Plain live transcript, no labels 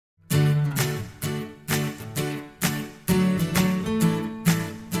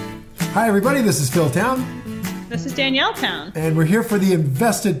Hi, everybody. This is Phil Town. This is Danielle Town. And we're here for the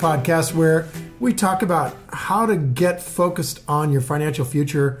Invested podcast, where we talk about how to get focused on your financial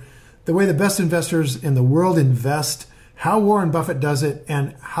future, the way the best investors in the world invest, how Warren Buffett does it,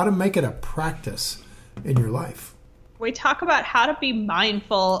 and how to make it a practice in your life. We talk about how to be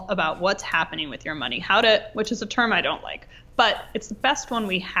mindful about what's happening with your money, which is a term I don't like, but it's the best one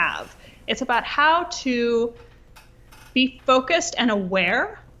we have. It's about how to be focused and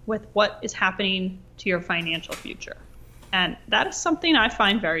aware with what is happening to your financial future. And that is something I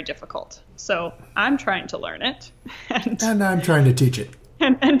find very difficult. So I'm trying to learn it. And I'm trying to teach it.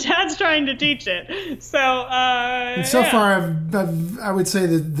 And Tad's trying to teach it. So far, I would say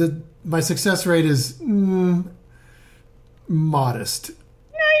that my success rate is modest.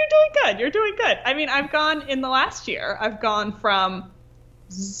 Yeah, you're doing good. I mean, in the last year, I've gone from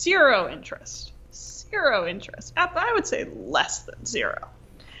zero interest, I would say less than zero,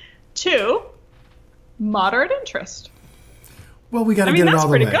 to moderate interest. Well, we got to get it all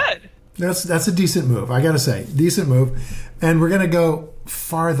the way. That's pretty good. That's a decent move. I got to say, decent move. And we're going to go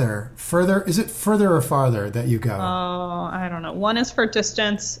farther. Further? Is it further or farther that you go? Oh, I don't know. One is for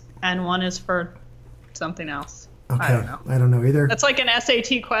distance and one is for something else. Okay. I don't know either. That's like an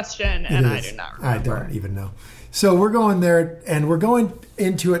SAT question, and I do not remember. I don't even know. So we're going there, and we're going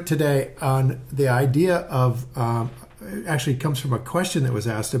into it today on the idea of, it actually comes from a question that was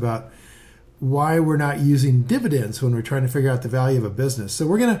asked about why we're not using dividends when we're trying to figure out the value of a business. So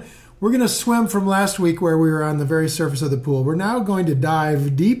we're gonna swim from last week where we were on the very surface of the pool. We're now going to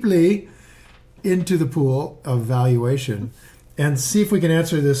dive deeply into the pool of valuation and see if we can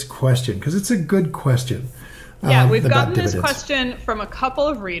answer this question, because it's a good question. Yeah, we've gotten this question from a couple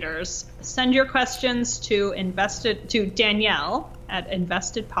of readers. Send your questions to Danielle at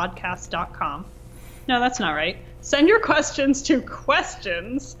investedpodcast.com. No, that's not right. Send your questions to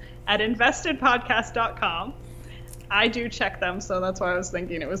questions at investedpodcast.com. I do check them, so that's why I was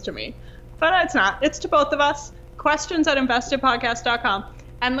thinking it was to me. But it's not. It's to both of us. Questions at investedpodcast.com.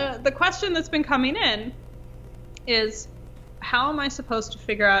 And the question that's been coming in is, how am I supposed to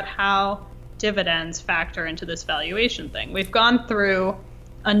figure out how dividends factor into this valuation thing? We've gone through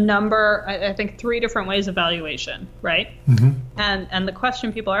a number, I think 3 different ways of valuation, right? Mm-hmm. And the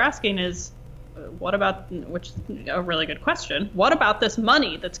question people are asking is, which is a really good question, what about this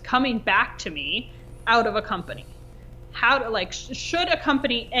money that's coming back to me out of a company? Should a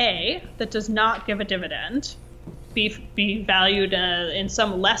company A that does not give a dividend be valued in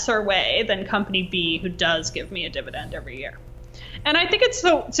some lesser way than company B who does give me a dividend every year? And I think it's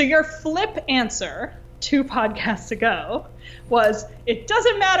so your flip answer 2 podcasts ago was, it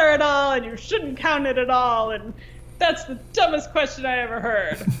doesn't matter at all and you shouldn't count it at all, and that's the dumbest question I ever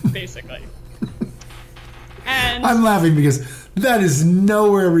heard, basically. And I'm laughing because that is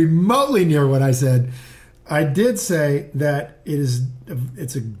nowhere remotely near what I said. I did say that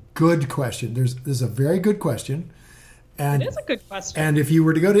it's a good question. There's a very good question. And it is a good question. And if you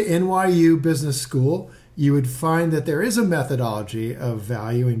were to go to NYU Business School, you would find that there is a methodology of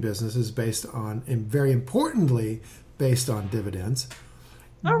valuing businesses based on, and very importantly, based on dividends.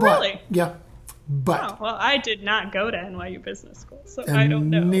 Oh, really? Yeah. But, well, I did not go to NYU Business School, so I don't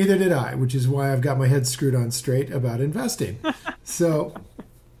know. Neither did I, which is why I've got my head screwed on straight about investing. So,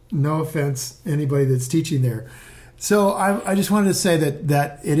 no offense, anybody that's teaching there. So, I just wanted to say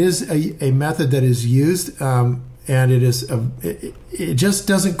that it is a method that is used, and it just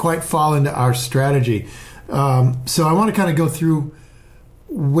doesn't quite fall into our strategy. So I want to kind of go through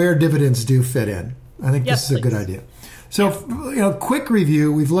where dividends do fit in. I think this is a good idea. So, quick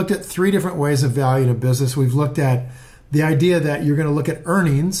review. We've looked at 3 different ways of valuing a business. We've looked at the idea that you're going to look at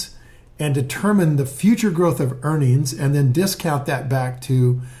earnings and determine the future growth of earnings, and then discount that back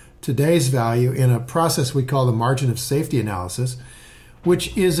to today's value in a process we call the margin of safety analysis,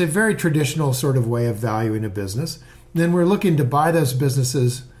 which is a very traditional sort of way of valuing a business. Then we're looking to buy those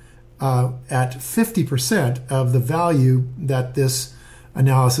businesses at 50% of the value that this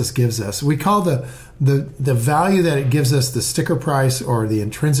analysis gives us. We call the value that it gives us the sticker price, or the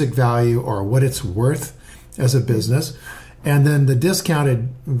intrinsic value, or what it's worth as a business. And then the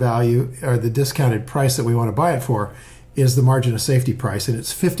discounted value, or the discounted price that we want to buy it for, is the margin of safety price, and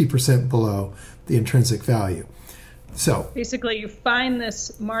it's 50% below the intrinsic value. So basically, you find this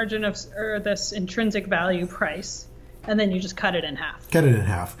this intrinsic value price, and then you just cut it in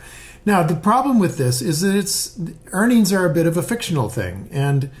half. Now, the problem with this is that earnings are a bit of a fictional thing.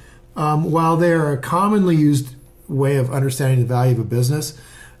 And while they are a commonly used way of understanding the value of a business,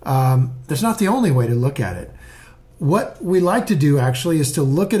 that's not the only way to look at it. What we like to do, actually, is to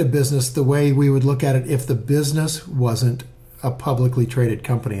look at a business the way we would look at it if the business wasn't a publicly traded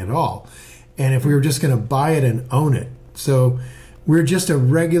company at all. And if we were just going to buy it and own it. So we're just a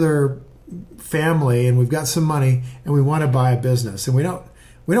regular family and we've got some money and we want to buy a business. And we don't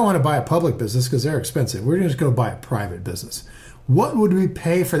want to buy a public business because they're expensive. We're just going to buy a private business. What would we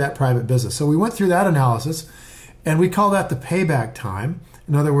pay for that private business? So we went through that analysis and we call that the payback time.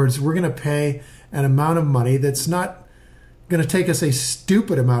 In other words, we're going to pay an amount of money that's not going to take us a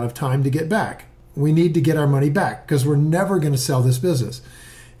stupid amount of time to get back. We need to get our money back because we're never going to sell this business.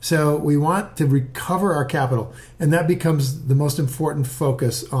 So we want to recover our capital, and that becomes the most important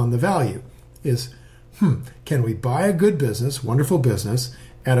focus on the value is, can we buy a good business, wonderful business,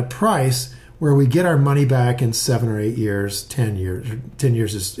 at a price where we get our money back in 7 or 8 years, 10 years. 10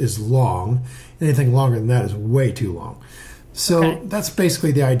 years is long. Anything longer than that is way too long. So that's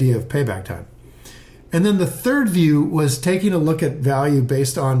basically the idea of payback time. And then the third view was taking a look at value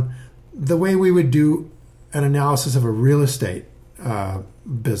based on the way we would do an analysis of a real estate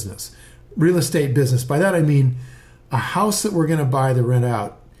business. Real estate business. By that I mean a house that we're going to buy to rent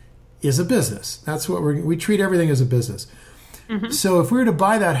out is a business. That's what we treat everything as a business. Mm-hmm. So if we were to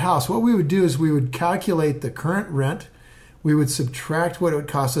buy that house, what we would do is we would calculate the current rent. We would subtract what it would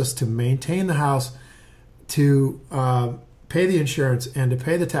cost us to maintain the house, to pay the insurance, and to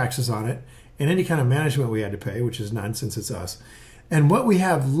pay the taxes on it, and any kind of management we had to pay, which is none since it's us. And what we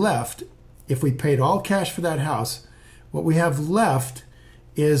have left, if we paid all cash for that house, what we have left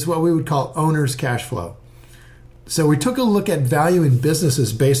is what we would call owner's cash flow. So we took a look at valuing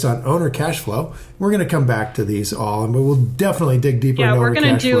businesses based on owner cash flow. We're going to come back to these all, and we'll definitely dig deeper into owner cash flow. Yeah, we're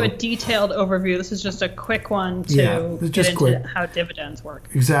going to do a detailed overview. This is just a quick one to get into how dividends work.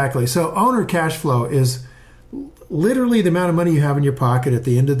 Exactly. So owner cash flow is literally the amount of money you have in your pocket at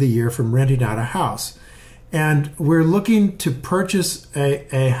the end of the year from renting out a house. And we're looking to purchase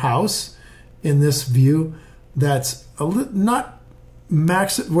a house in this view that's not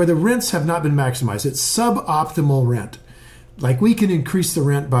where the rents have not been maximized. It's suboptimal rent. Like we can increase the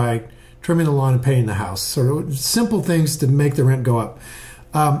rent by trimming the lawn and painting the house. Sort of simple things to make the rent go up.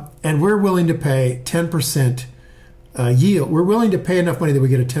 And we're willing to pay 10% yield. We're willing to pay enough money that we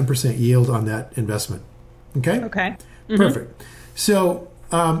get a 10% yield on that investment. Okay? Okay. Mm-hmm. Perfect. So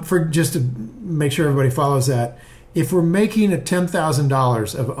for just to make sure everybody follows that, if we're making a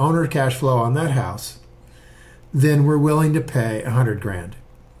 $10,000 of owner cash flow on that house, then we're willing to pay $100,000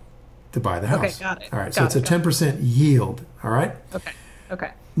 to buy the house. Okay, got it. All right, so it's a 10% yield. All right.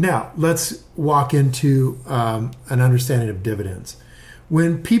 Okay. Now let's walk into an understanding of dividends.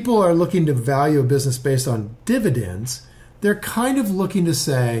 When people are looking to value a business based on dividends, they're kind of looking to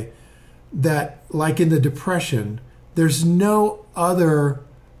say that, like in the Depression, there's no other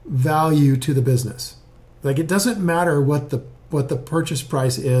value to the business. Like it doesn't matter what the purchase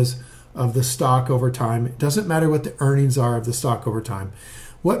price is of the stock over time. It doesn't matter what the earnings are of the stock over time.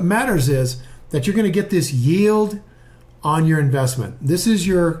 What matters is that you're going to get this yield on your investment. This is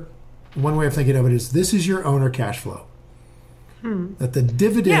one way of thinking of it is this is your owner cash flow. That the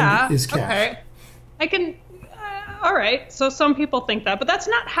dividend is cash. Okay. All right. So some people think that, but that's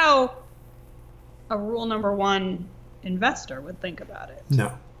not how a rule number one investor would think about it.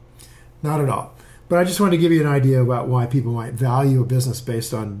 No, not at all. But I just wanted to give you an idea about why people might value a business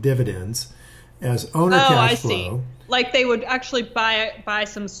based on dividends as owner cash flow. Oh, I see. Like they would actually buy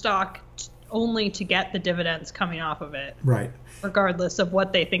some stock only to get the dividends coming off of it. Right. Regardless of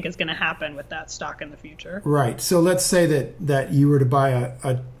what they think is going to happen with that stock in the future. Right. So let's say that you were to buy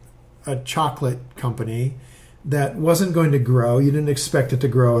a chocolate company that wasn't going to grow. You didn't expect it to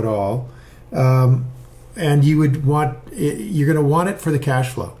grow at all. And you're going to want it for the cash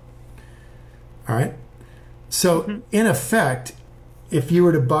flow. All right. So in effect, if you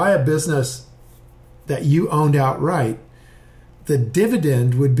were to buy a business that you owned outright, the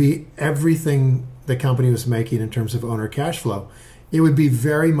dividend would be everything the company was making in terms of owner cash flow. It would be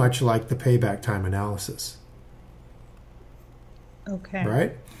very much like the payback time analysis. Okay.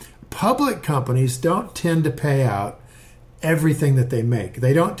 Right? Public companies don't tend to pay out everything that they make.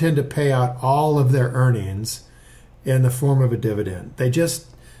 They don't tend to pay out all of their earnings in the form of a dividend.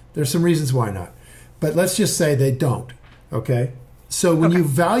 There's some reasons why not. But let's just say they don't, okay? So when you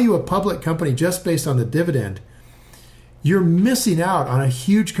value a public company just based on the dividend, you're missing out on a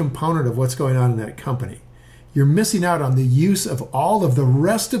huge component of what's going on in that company. You're missing out on the use of all of the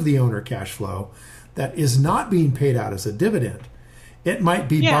rest of the owner cash flow that is not being paid out as a dividend. It might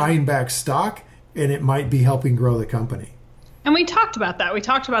be buying back stock, and it might be helping grow the company. And we talked about that. We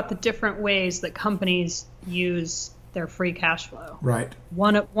talked about the different ways that companies use their free cash flow. Right.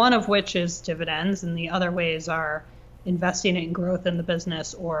 One of which is dividends, and the other ways are investing in growth in the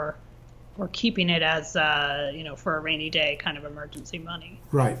business or or keeping it as for a rainy day kind of emergency money.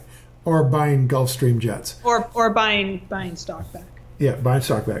 Right. Or buying Gulfstream jets. Or buying stock back. Yeah, buying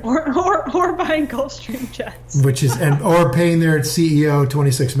stock back. Or buying Gulfstream jets. Or paying their CEO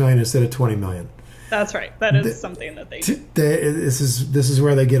 $26 million instead of $20 million. That's right. That is something that they do. This is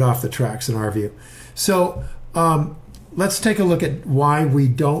where they get off the tracks in our view. So let's take a look at why we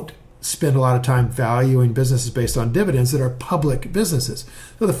don't spend a lot of time valuing businesses based on dividends that are public businesses.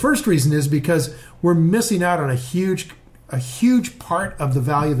 So the first reason is because we're missing out on a huge part of the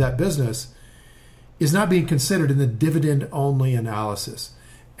value of that business is not being considered in the dividend-only analysis.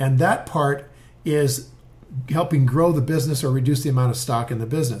 And that part is helping grow the business or reduce the amount of stock in the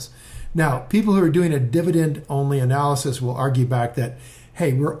business. Now, people who are doing a dividend-only analysis will argue back that,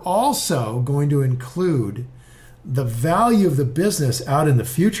 hey, we're also going to include the value of the business out in the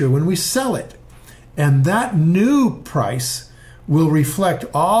future when we sell it. And that new price will reflect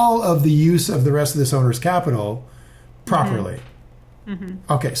all of the use of the rest of this owner's capital properly.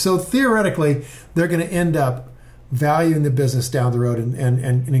 Mm-hmm. Okay, so theoretically, they're going to end up valuing the business down the road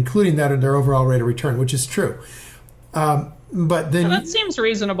and including that in their overall rate of return, which is true. But then that seems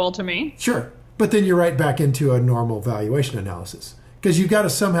reasonable to me. Sure. But then you're right back into a normal valuation analysis because you've got to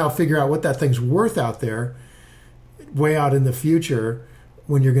somehow figure out what that thing's worth out there way out in the future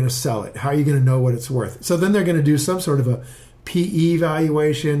when you're going to sell it. How are you going to know what it's worth? So then they're going to do some sort of a PE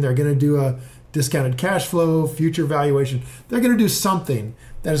valuation. They're going to do a discounted cash flow, future valuation. They're going to do something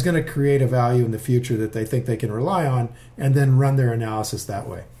that is going to create a value in the future that they think they can rely on and then run their analysis that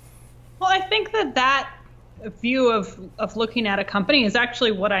way. Well, I think that view of looking at a company is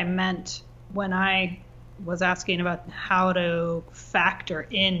actually what I meant when I was asking about how to factor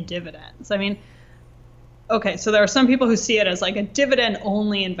in dividends. I mean, okay, so there are some people who see it as like a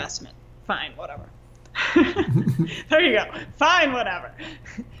dividend-only investment. Fine, whatever. There you go. Fine, whatever.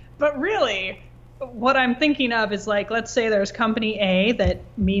 But really, what I'm thinking of is like, let's say there's company A that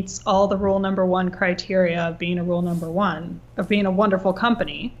meets all the rule number one criteria of being a rule number one, of being a wonderful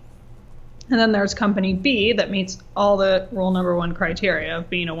company. And then there's company B that meets all the rule number one criteria of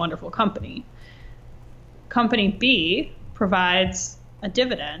being a wonderful company. Company B provides a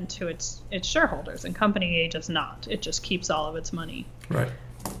dividend to its shareholders, and company A does not. It just keeps all of its money. Right.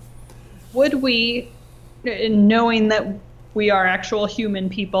 Would we, knowing that we are actual human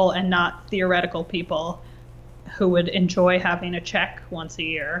people and not theoretical people who would enjoy having a check once a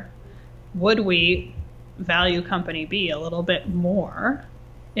year, would we value company B a little bit more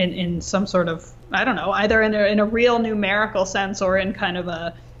in some sort of, I don't know, either in a real numerical sense or in kind of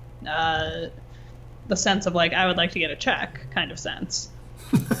the sense of like, I would like to get a check kind of sense,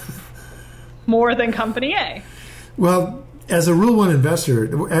 more than company A? Well, as a Rule 1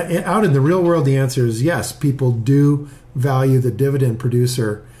 investor, out in the real world, the answer is yes. People do value the dividend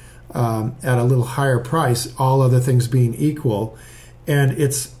producer at a little higher price, all other things being equal. And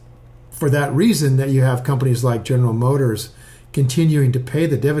it's for that reason that you have companies like General Motors continuing to pay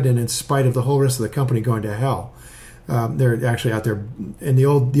the dividend in spite of the whole rest of the company going to hell. They're actually out there in the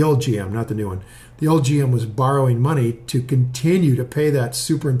old GM, not the new one. The old GM was borrowing money to continue to pay that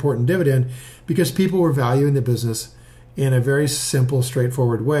super important dividend because people were valuing the business in a very simple,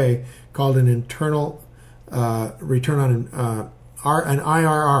 straightforward way called an internal return on an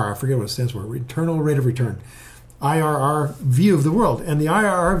IRR. I forget what it stands for. Internal rate of return. IRR view of the world. And the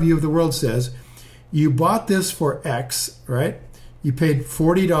IRR view of the world says, you bought this for X, right? You paid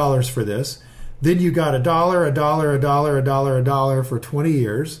 $40 for this. Then you got $1 for 20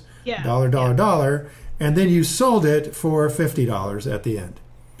 years. Yeah. $1. And then you sold it for $50 at the end.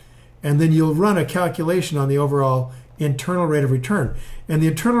 And then you'll run a calculation on the overall internal rate of return. And the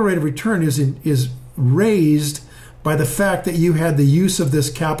internal rate of return is raised by the fact that you had the use of this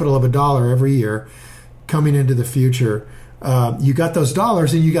capital of $1 every year coming into the future. You got those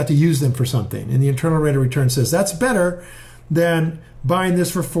dollars and you got to use them for something. And the internal rate of return says that's better than buying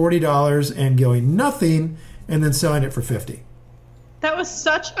this for $40 and going nothing and then selling it for $50. That was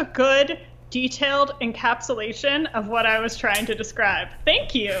such a good, detailed encapsulation of what I was trying to describe.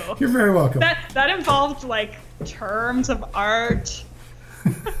 Thank you. You're very welcome. That involved like terms of art.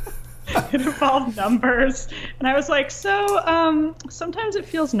 It involved numbers. And I was like, so sometimes it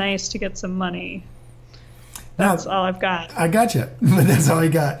feels nice to get some money. That's all I've got. I got you, but that's all I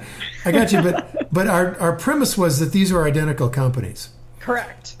got. I got you, but our premise was that these are identical companies.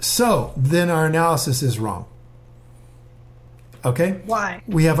 Correct. So then our analysis is wrong. Okay? Why?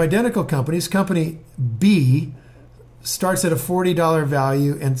 We have identical companies. Company B starts at a $40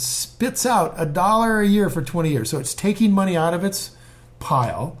 value and spits out $1 a year for 20 years. So it's taking money out of its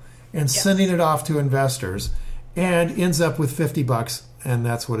pile and sending it off to investors and ends up with $50 and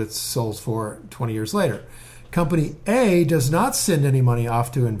that's what it's sold for 20 years later. Company A does not send any money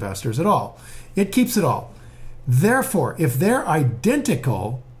off to investors at all. It keeps it all. Therefore, if they're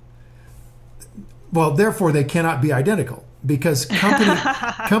identical, therefore they cannot be identical, because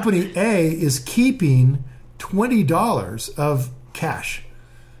company A is keeping $20 of cash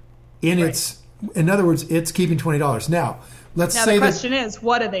in its. In other words, it's keeping $20. Now, let's say the question is,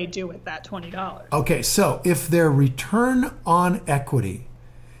 what do they do with that $20? Okay, so if their return on equity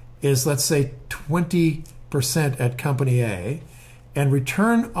is, let's say, 20% at company A, and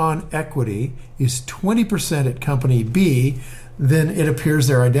return on equity is 20% at company B, then it appears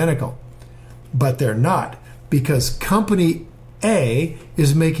they're identical. But they're not, because company A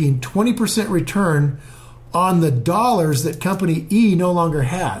is making 20% return on the dollars that company E no longer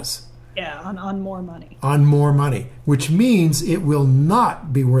has. Yeah, on more money. On more money, which means it will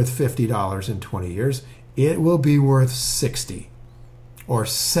not be worth $50 in 20 years. It will be worth 60 or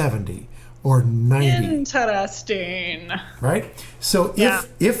 70 or 90. Interesting. Right? So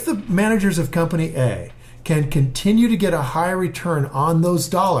if the managers of company A can continue to get a high return on those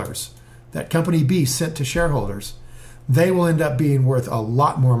dollars that company B sent to shareholders, they will end up being worth a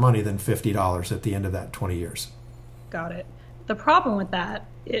lot more money than $50 at the end of that 20 years. Got it. The problem with that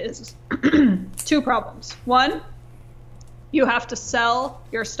is two problems. One, you have to sell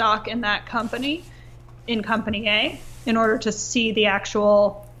your stock in that company, in company A, in order to see the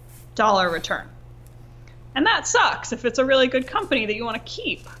actual dollar return. And that sucks if it's a really good company that you want to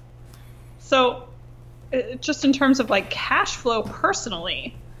keep. So just in terms of like cash flow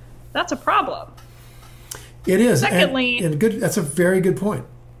personally, that's a problem. It is. Secondly, and that's a very good point.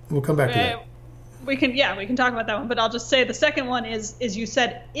 We'll come back to that. We can talk about that one, but I'll just say the second one is you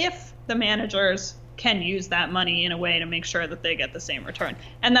said if the managers can use that money in a way to make sure that they get the same return.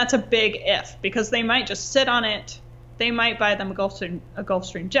 And that's a big if, because they might just sit on it. They might buy them a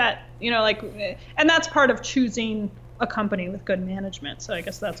Gulfstream jet, and that's part of choosing a company with good management. So I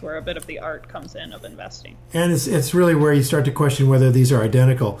guess that's where a bit of the art comes in of investing. And it's really where you start to question whether these are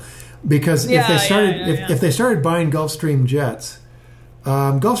identical, because if they started buying Gulfstream jets,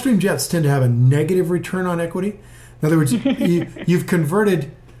 Gulfstream jets tend to have a negative return on equity. In other words, you've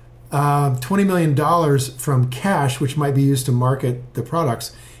converted $20 million from cash, which might be used to market the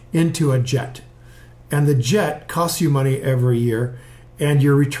products, into a jet. And the jet costs you money every year, and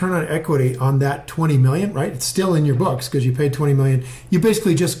your return on equity on that $20 million, right? It's still in your books because you paid $20 million. You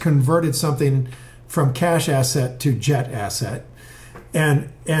basically just converted something from cash asset to jet asset. And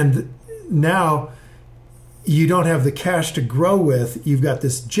now you don't have the cash to grow with. You've got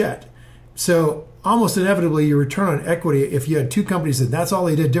this jet. So almost inevitably, your return on equity, if you had two companies and that's all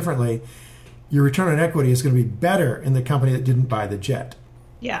they did differently, your return on equity is going to be better in the company that didn't buy the jet.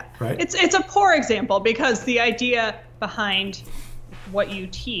 Yeah. Right? It's a poor example, because the idea behind what you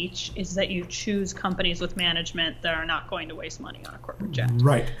teach is that you choose companies with management that are not going to waste money on a corporate jet.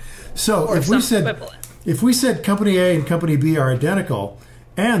 Right. So if we said company A and company B are identical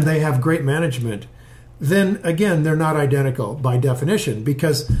and they have great management, then again, they're not identical by definition,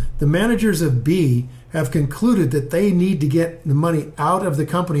 because the managers of B have concluded that they need to get the money out of the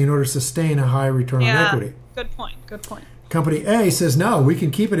company in order to sustain a high return on equity. Good point. Company A says, no, we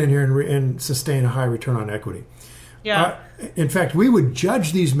can keep it in here and sustain a high return on equity. Yeah. In fact, we would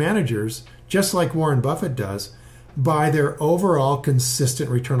judge these managers, just like Warren Buffett does, by their overall consistent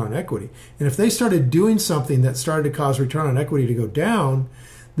return on equity. And if they started doing something that started to cause return on equity to go down,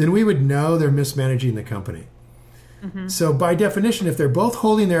 then we would know they're mismanaging the company. Mm-hmm. So by definition, if they're both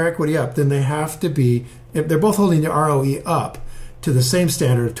holding their equity up, then they have to be, if they're both holding the ROE up to the same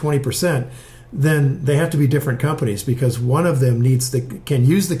standard of 20%, then they have to be different companies, because one of them can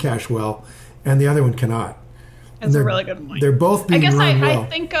use the cash well and the other one cannot. That's a really good point. They're both being run well.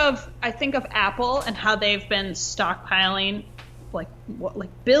 I think of Apple and how they've been stockpiling like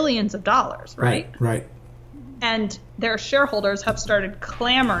billions of dollars, right? Right. And their shareholders have started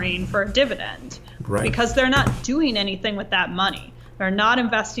clamoring for a dividend, right? Because they're not doing anything with that money. They're not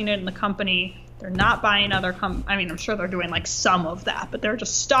investing it in the company. They're not buying other I'm sure they're doing like some of that, but they're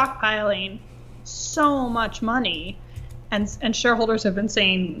just stockpiling so much money, and shareholders have been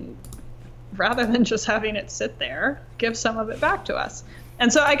saying, rather than just having it sit there, give some of it back to us.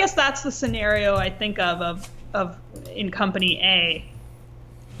 And so I guess that's the scenario I think of in company A,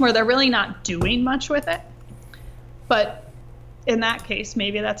 where they're really not doing much with it. But in that case,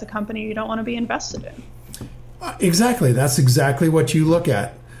 maybe that's a company you don't want to be invested in. Exactly. That's exactly what you look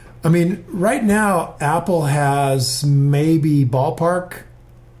at. I mean, right now, Apple has maybe ballpark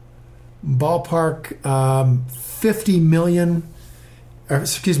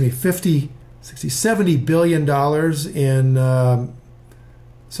 70 billion dollars in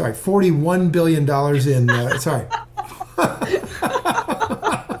 $41 billion in, sorry. I'm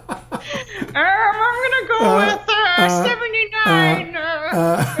going to go with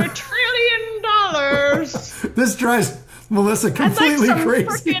 $79 trillion. This drives Melissa completely crazy.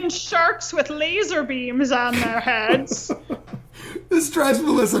 Freaking sharks with laser beams on their heads. This drives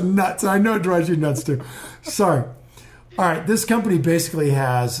Melissa nuts. I know it drives you nuts too. Sorry. All right. This company basically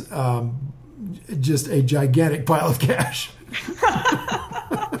has just a gigantic pile of cash.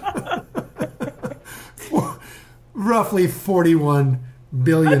 Roughly $41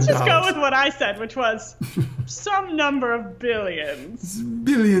 billion. Let's just go with what I said, which was some number of billions.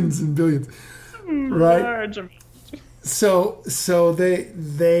 Billions and billions. Right? Large amount. So they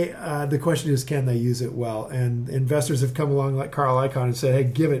the question is, can they use it well? And investors have come along like Carl Icahn and said, hey,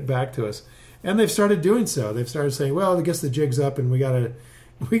 give it back to us. And they've started doing so. They've started saying, well, I guess the jig's up and we can't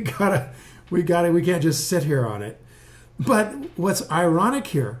just sit here on it. But what's ironic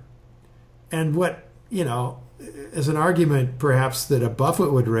here, and what, as an argument perhaps that a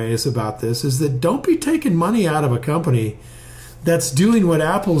Buffett would raise about this, is that don't be taking money out of a company that's doing what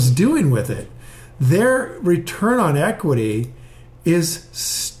Apple's doing with it. Their return on equity is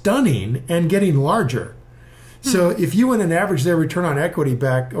stunning and getting larger. So if you went and averaged their return on equity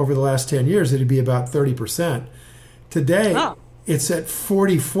back over the last 10 years, it'd be about 30%. Today, it's at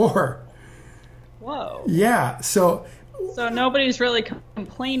 44%. Whoa. Yeah. So nobody's really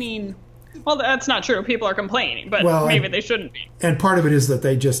complaining. Well, that's not true. People are complaining, but maybe they shouldn't be. And part of it is that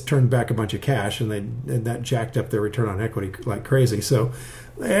they just turned back a bunch of cash, and that jacked up their return on equity like crazy. So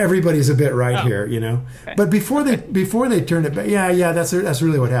everybody's a bit right here, Okay. But before they turned it back, that's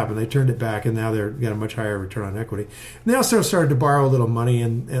really what happened. They turned it back, and now they're got a much higher return on equity. And they also started to borrow a little money,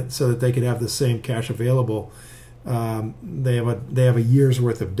 and so that they could have the same cash available. They have a year's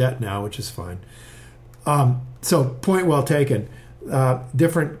worth of debt now, which is fine. So point well taken.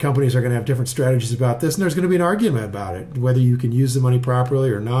 Different companies are going to have different strategies about this, and there's going to be an argument about it, whether you can use the money properly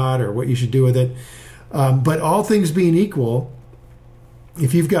or not, or what you should do with it. But all things being equal,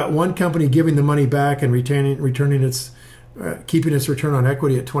 if you've got one company giving the money back and returning its, keeping its return on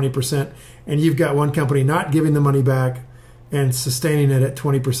equity at 20%, and you've got one company not giving the money back and sustaining it at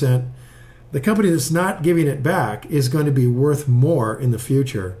 20%, the company that's not giving it back is going to be worth more in the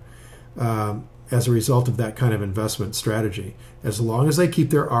future as a result of that kind of investment strategy, as long as they keep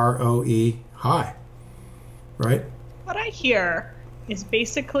their ROE high, right? What I hear is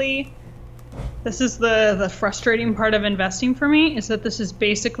basically, this is the frustrating part of investing for me, is that this is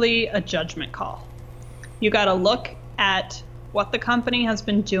basically a judgment call. You got to look at what the company has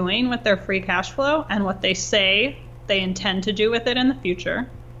been doing with their free cash flow and what they say they intend to do with it in the future,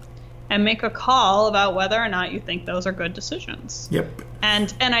 and make a call about whether or not you think those are good decisions. Yep.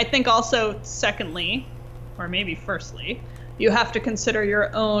 And I think also, secondly, or maybe firstly, you have to consider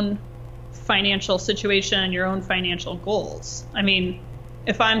your own financial situation and your own financial goals. I mean,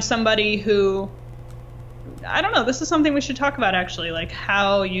 if I'm somebody who, I don't know, this is something we should talk about actually, like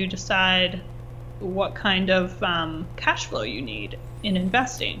how you decide what kind of cash flow you need in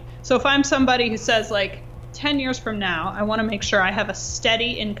investing. So if I'm somebody who says, like, 10 years from now, I want to make sure I have a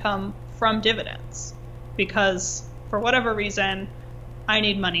steady income from dividends, because for whatever reason, I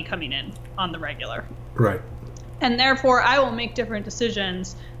need money coming in on the regular. Right. And therefore, I will make different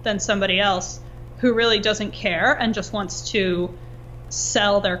decisions than somebody else who really doesn't care and just wants to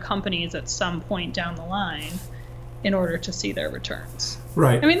sell their companies at some point down the line in order to see their returns.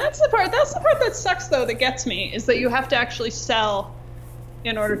 Right. I mean, that's the part that sucks, though, that gets me, is that you have to actually sell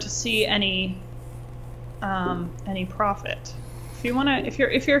in order to see any profit. If you want to,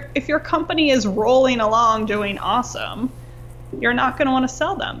 if your company is rolling along doing awesome, you're not going to want to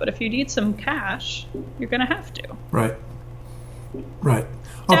sell them. But if you need some cash, you're going to have to. Right. Right.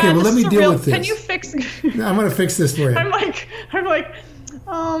 Okay. Well, let me deal with this. Can you fix? I'm going to fix this for you. I'm like.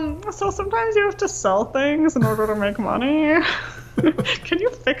 So sometimes you have to sell things in order to make money. Can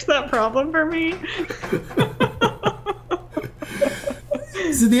you fix that problem for me?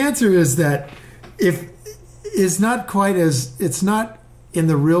 So the answer is that it's not in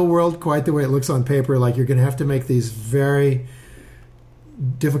the real world quite the way it looks on paper. Like, you're going to have to make these very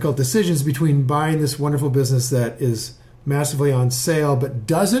difficult decisions between buying this wonderful business that is massively on sale but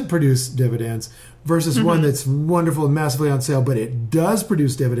doesn't produce dividends versus one that's wonderful and massively on sale but it does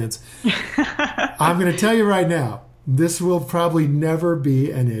produce dividends. I'm going to tell you right now, this will probably never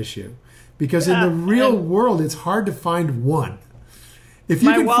be an issue, because in the real world, it's hard to find one. If you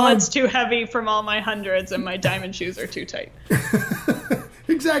my wallet's too heavy from all my hundreds, and my diamond shoes are too tight.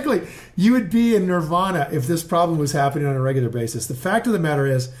 Exactly. You would be in nirvana if this problem was happening on a regular basis. The fact of the matter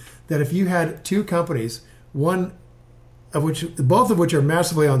is that if you had two companies, one both of which are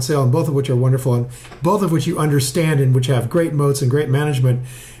massively on sale, and both of which are wonderful, and both of which you understand, and which have great moats and great management,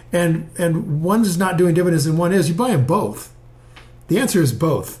 and one is not doing dividends and one is, you buy them both. The answer is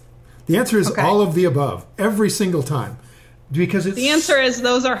both. The answer is all of the above every single time, because it's, the answer is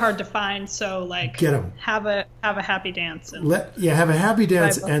those are hard to find. So like, get them. Have a happy dance and have a happy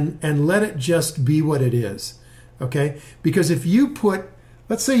dance and let it just be what it is. Okay, because if you put,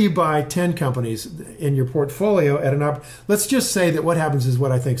 let's say you buy 10 companies in your portfolio at let's just say that what happens is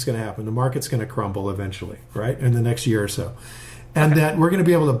what I think is going to happen. The market's going to crumble eventually, right, in the next year or so, and that we're going to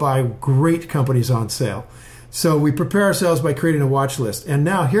be able to buy great companies on sale. So we prepare ourselves by creating a watch list. And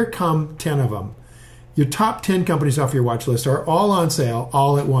now here come 10 of them. Your top 10 companies off your watch list are all on sale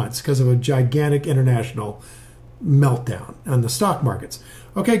all at once because of a gigantic international meltdown on the stock markets.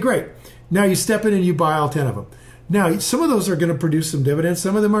 Okay, great. Now you step in and you buy all 10 of them. Now, some of those are going to produce some dividends.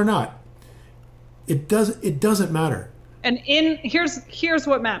 Some of them are not. It doesn't matter. And here's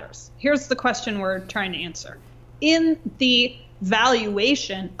what matters. Here's the question we're trying to answer. In the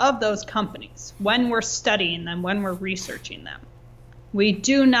valuation of those companies, when we're studying them, when we're researching them, we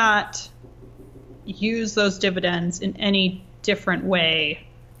do not use those dividends in any different way.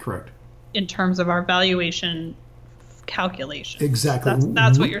 Correct. In terms of our valuation calculation. Exactly.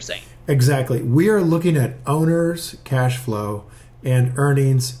 That's what you're saying. Exactly. We are looking at owners' cash flow and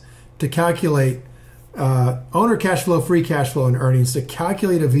earnings to calculate owner cash flow, free cash flow, and earnings to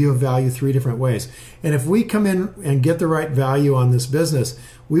calculate a view of value 3 different ways. And if we come in and get the right value on this business,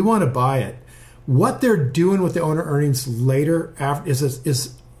 we want to buy it. What they're doing with the owner earnings later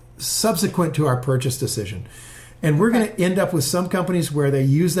is subsequent to our purchase decision. And we're going to end up with some companies where they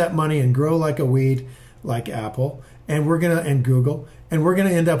use that money and grow like a weed, like Apple, and Google, and we're going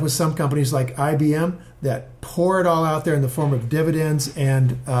to end up with some companies like IBM that pour it all out there in the form of dividends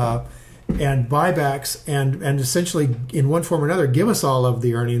and buybacks, and essentially in one form or another give us all of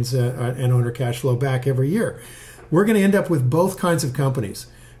the earnings and owner cash flow back every year. We're going to end up with both kinds of companies.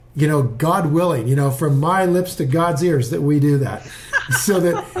 God willing, from my lips to God's ears that we do that. So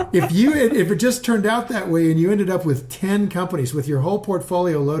that if it just turned out that way and you ended up with 10 companies with your whole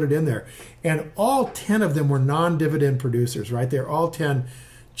portfolio loaded in there, and all 10 of them were non-dividend producers, right? They're all 10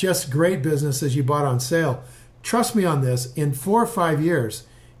 just great businesses you bought on sale. Trust me on this, in 4 or 5 years,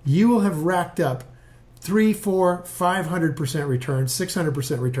 you will have racked up 300, 400, 500% returns,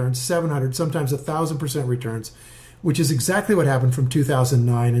 600% returns, 700, sometimes 1,000% returns, which is exactly what happened from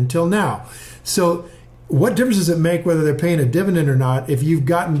 2009 until now. So what difference does it make whether they're paying a dividend or not if you've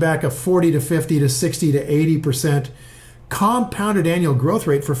gotten back a 40 to 50 to 60 to 80% compounded annual growth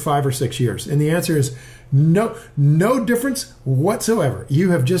rate for 5 or 6 years? And the answer is no difference whatsoever.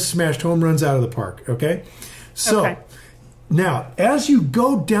 You have just smashed home runs out of the park, okay? So now, as you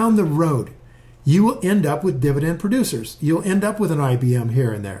go down the road, you will end up with dividend producers. You'll end up with an IBM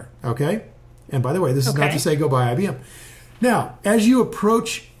here and there, okay? And by the way, this is not to say go buy IBM. Now, as you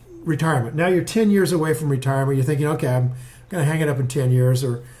approach retirement, now you're 10 years away from retirement, you're thinking, okay, I'm going to hang it up in 10 years,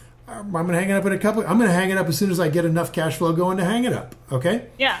 or I'm going to hang it up in I'm going to hang it up as soon as I get enough cash flow going to hang it up, okay?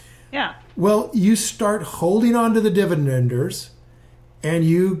 Yeah. Well, you start holding on to the dividenders, and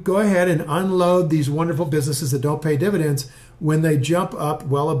you go ahead and unload these wonderful businesses that don't pay dividends. When they jump up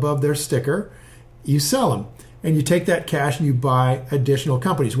well above their sticker, you sell them. And you take that cash and you buy additional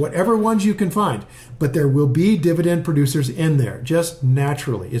companies, whatever ones you can find. But there will be dividend producers in there, just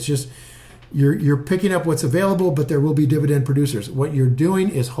naturally. It's just you're picking up what's available, but there will be dividend producers. What you're doing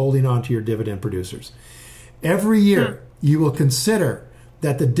is holding on to your dividend producers. Every year, you will consider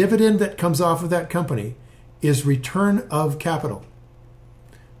that the dividend that comes off of that company is return of capital.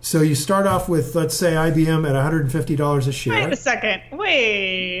 So you start off with, let's say, IBM at $150 a share. Wait a second.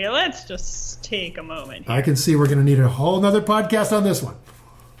 Let's just take a moment here. I can see we're going to need a whole nother podcast on this one.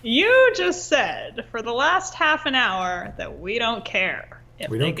 You just said for the last half an hour that we don't care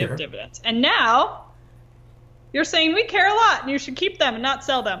if they give dividends. And now you're saying we care a lot and you should keep them and not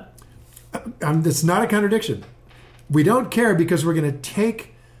sell them. It's not a contradiction. We don't care because we're going to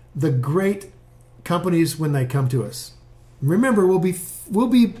take the great companies when they come to us. Remember, we'll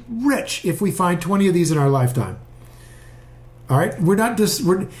be rich if we find 20 of these in our lifetime. All right?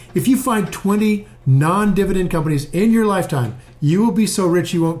 If you find 20 non-dividend companies in your lifetime, you will be so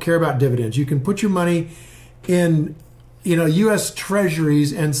rich you won't care about dividends. You can put your money in, U.S.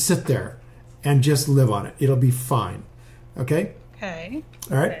 Treasuries and sit there and just live on it. It'll be fine. Okay? Okay.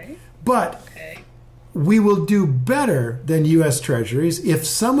 All right? Okay. But we will do better than U.S. Treasuries if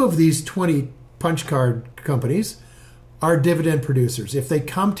some of these 20 punch card companies are dividend producers, if they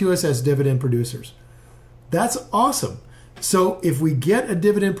come to us as dividend producers. That's awesome. So if we get a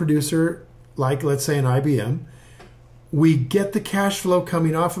dividend producer, like let's say an IBM, we get the cash flow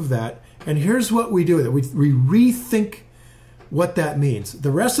coming off of that, and here's what we do with it. We rethink what that means.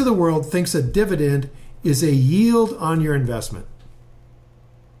 The rest of the world thinks a dividend is a yield on your investment.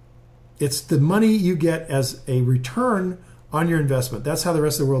 It's the money you get as a return on your investment. That's how the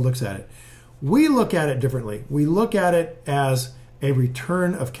rest of the world looks at it. We look at it differently. We look at it as a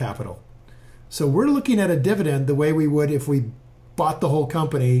return of capital. So we're looking at a dividend the way we would if we bought the whole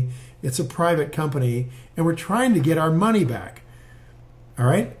company. It's a private company, and we're trying to get our money back. All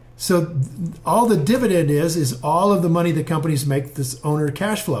right? So all the dividend is all of the money that companies make, this owner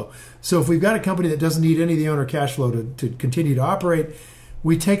cash flow. So if we've got a company that doesn't need any of the owner cash flow to continue to operate,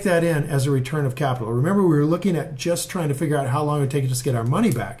 we take that in as a return of capital. Remember, we were looking at just trying to figure out how long it would take us to get our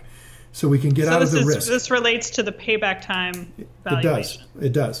money back so we can get out of the risk. This relates to the payback time valuation.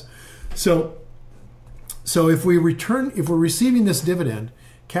 It does. So if we're receiving this dividend,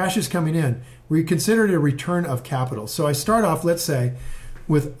 cash is coming in, we consider it a return of capital. So I start off, let's say,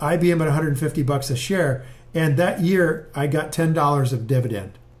 with IBM at $150 a share, and that year I got $10 of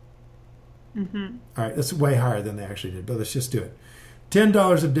dividend. Mm-hmm. All right, that's way higher than they actually did, but let's just do it.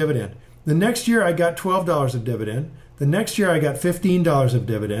 $10 of dividend. The next year I got $12 of dividend. The next year I got $15 of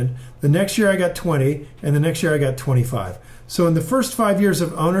dividend. The next year I got $20, and the next year I got $25. So in the first 5 years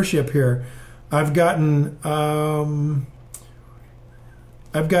of ownership here, I've gotten a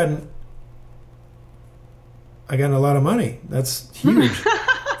lot of money. That's huge.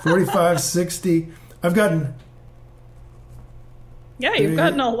 45, 60. I've gotten. Yeah, you've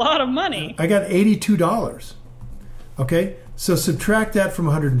gotten a lot of money. I got $82. Okay, so subtract that from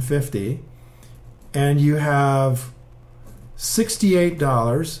 150, and you have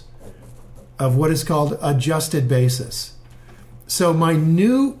 $68 of what is called adjusted basis. So my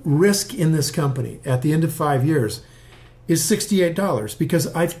new risk in this company at the end of 5 years is $68 because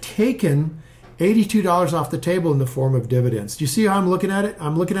I've taken $82 off the table in the form of dividends. Do you see how I'm looking at it?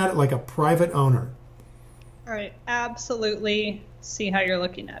 I'm looking at it like a private owner. All right, absolutely see how you're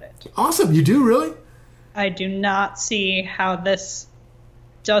looking at it. Awesome. You do, really? I do not see how this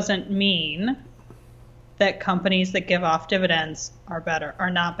doesn't mean that companies that give off dividends are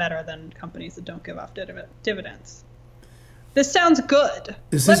not better than companies that don't give off dividends. This sounds good.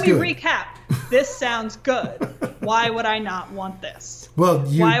 Let me recap. This sounds good. Why would I not want this?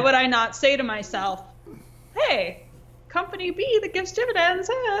 Why would I not say to myself, hey, company B that gives dividends,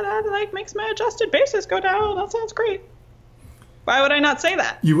 that makes my adjusted basis go down. That sounds great. Why would I not say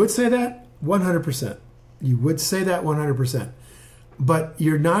that? You would say that 100%. You would say that 100%. But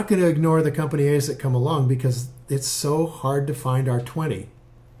you're not going to ignore the company A's that come along because it's so hard to find our 20.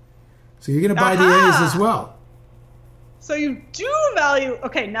 So you're going to buy the A's as well. So you do value,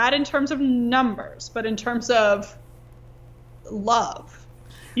 okay, not in terms of numbers, but in terms of love.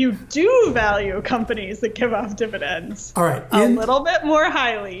 You do value companies that give off dividends a little bit more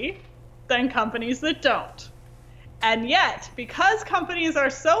highly than companies that don't. And yet, because companies are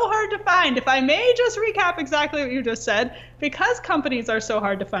so hard to find, if I may just recap exactly what you just said, because companies are so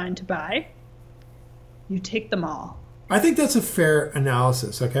hard to find to buy, you take them all. I think that's a fair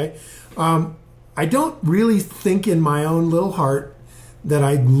analysis, okay? I don't really think in my own little heart that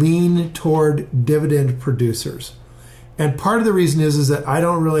I lean toward dividend producers. And part of the reason is that I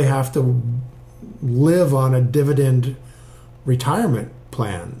don't really have to live on a dividend retirement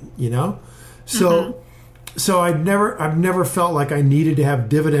plan, you know? So I've never felt like I needed to have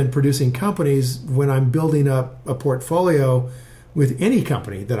dividend producing companies when I'm building up a portfolio with any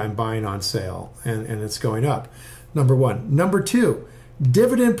company that I'm buying on sale and it's going up. Number one. Number two,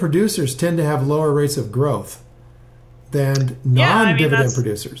 dividend producers tend to have lower rates of growth than non-dividend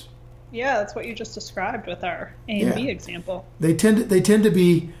producers. Yeah, that's what you just described with our A and B example. They tend to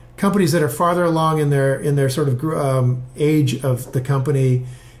be companies that are farther along in their sort of age of the company,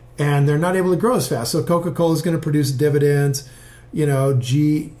 and they're not able to grow as fast. So Coca-Cola is going to produce dividends. You know,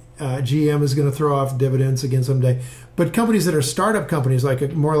 GM is going to throw off dividends again someday. But companies that are startup companies,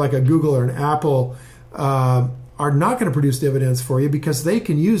 more like a Google or an Apple, are not going to produce dividends for you because they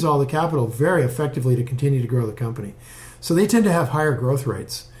can use all the capital very effectively to continue to grow the company. So they tend to have higher growth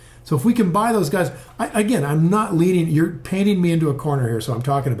rates. So if we can buy those guys, I'm not leaning, you're painting me into a corner here, so I'm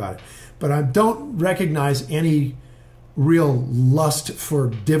talking about it. But I don't recognize any real lust for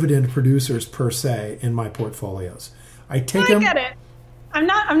dividend producers per se in my portfolios. I get it. I'm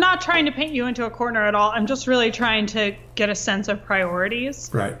not trying to paint you into a corner at all. I'm just really trying to get a sense of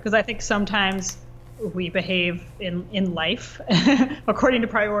priorities. Right. Because I think sometimes we behave in life according to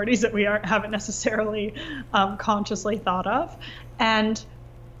priorities that we haven't necessarily consciously thought of. And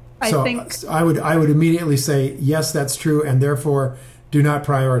I think I would immediately say, yes, that's true, and therefore do not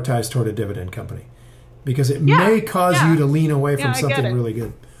prioritize toward a dividend company. because it may cause you to lean away from something really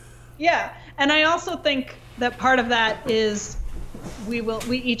good. Yeah. And I also think that part of that is we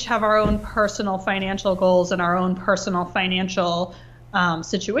each have our own personal financial goals and our own personal financial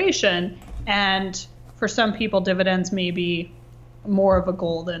situation. And for some people, dividends may be more of a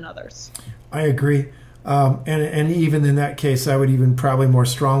goal than others. I agree. And even in that case, I would even probably more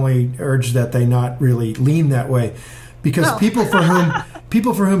strongly urge that they not really lean that way, because people for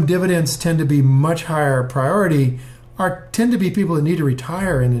whom dividends tend to be much higher priority tend to be people that need to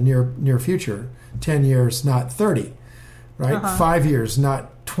retire in the near future, 10 years, not 30, right? 5 years,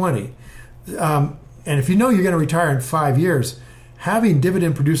 not 20. And if you know you're going to retire in 5 years, having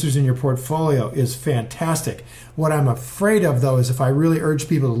dividend producers in your portfolio is fantastic. What I'm afraid of, though, is if I really urge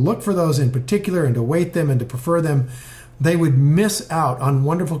people to look for those in particular and to weight them and to prefer them, they would miss out on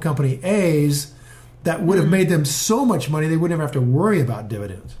wonderful company A's that would have made them so much money they wouldn't have to worry about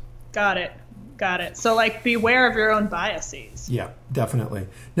dividends. Got it. So, beware of your own biases. Yeah, definitely.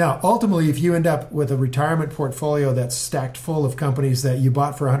 Now, ultimately, if you end up with a retirement portfolio that's stacked full of companies that you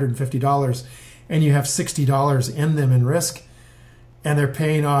bought for $150 and you have $60 in them in risk, and they're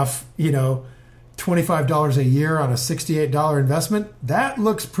paying off, $25 a year on a $68 investment, that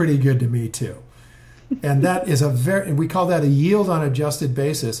looks pretty good to me too. And that is we call that a yield on adjusted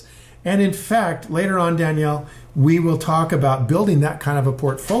basis. And in fact, later on, Danielle, we will talk about building that kind of a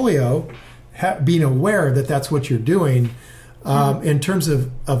portfolio, being aware that that's what you're doing in terms of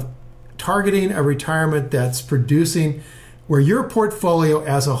targeting a retirement that's producing, where your portfolio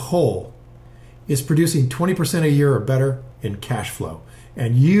as a whole is producing 20% a year or better in cash flow.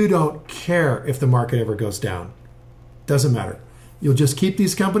 And you don't care if the market ever goes down. Doesn't matter. You'll just keep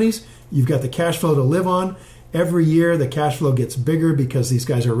these companies. You've got the cash flow to live on. Every year the cash flow gets bigger because these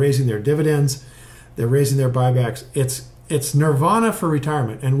guys are raising their dividends. They're raising their buybacks. It's nirvana for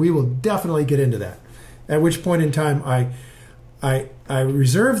retirement, and we will definitely get into that. At which point in time I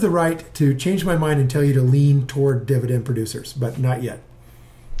reserve the right to change my mind and tell you to lean toward dividend producers, but not yet.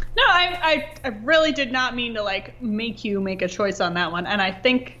 No, I really did not mean to make you make a choice on that one. And I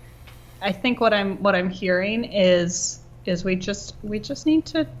think what I'm hearing is we just need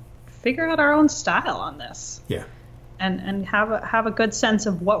to figure out our own style on this. Yeah. And have a good sense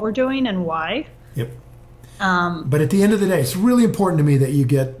of what we're doing and why. Yep. But at the end of the day, it's really important to me that you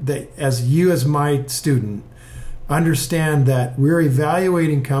get that as my student, understand that we're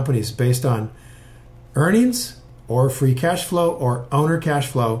evaluating companies based on earnings or free cash flow or owner cash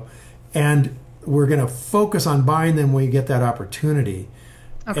flow, and we're going to focus on buying them when we get that opportunity.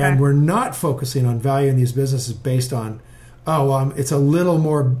 Okay. And we're not focusing on valuing these businesses based on, it's a little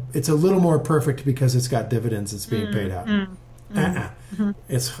more perfect because it's got dividends it's being paid out. Mm-hmm.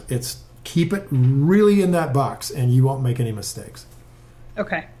 It's keep it really in that box, and you won't make any mistakes.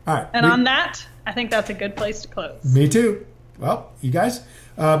 Okay. All right. And on that, I think that's a good place to close. Me too. Well, you guys,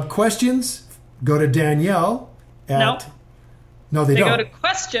 questions, go to Danielle at... No, they don't. Go to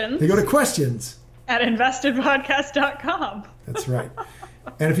questions. They go to questions. At investedpodcast.com. That's right.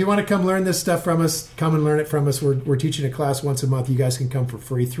 And if you want to come learn this stuff from us, come and learn it from us. We're teaching a class once a month. You guys can come for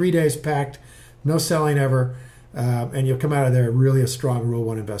free. 3 days packed, no selling ever, and you'll come out of there really a strong Rule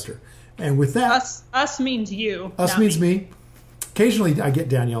 1 investor. And with that... Us means you. Us means me. Occasionally I get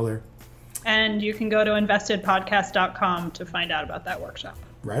Danielle there. And you can go to investedpodcast.com to find out about that workshop.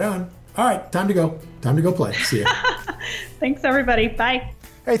 Right on. All right, time to go. Time to go play. See ya. Thanks, everybody. Bye.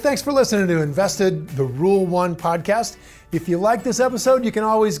 Hey, thanks for listening to Invested, the Rule 1 podcast. If you like this episode, you can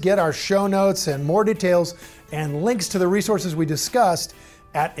always get our show notes and more details and links to the resources we discussed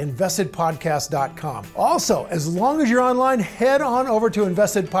at investedpodcast.com. Also, as long as you're online, head on over to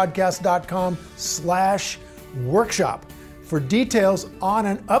investedpodcast.com/workshop for details on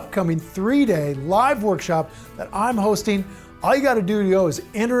an upcoming 3-day live workshop that I'm hosting. All you got to do is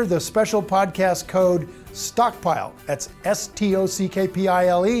enter the special podcast code STOCKPILE, that's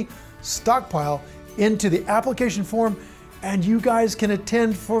STOCKPILE, STOCKPILE, into the application form, and you guys can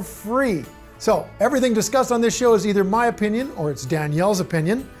attend for free. So everything discussed on this show is either my opinion or it's Danielle's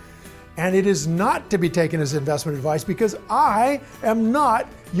opinion, and it is not to be taken as investment advice because I am not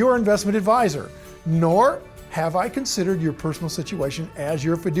your investment advisor, nor have I considered your personal situation as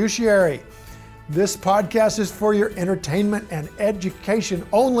your fiduciary. This podcast is for your entertainment and education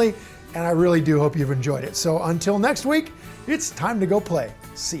only, and I really do hope you've enjoyed it. So until next week, it's time to go play.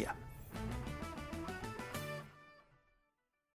 See ya.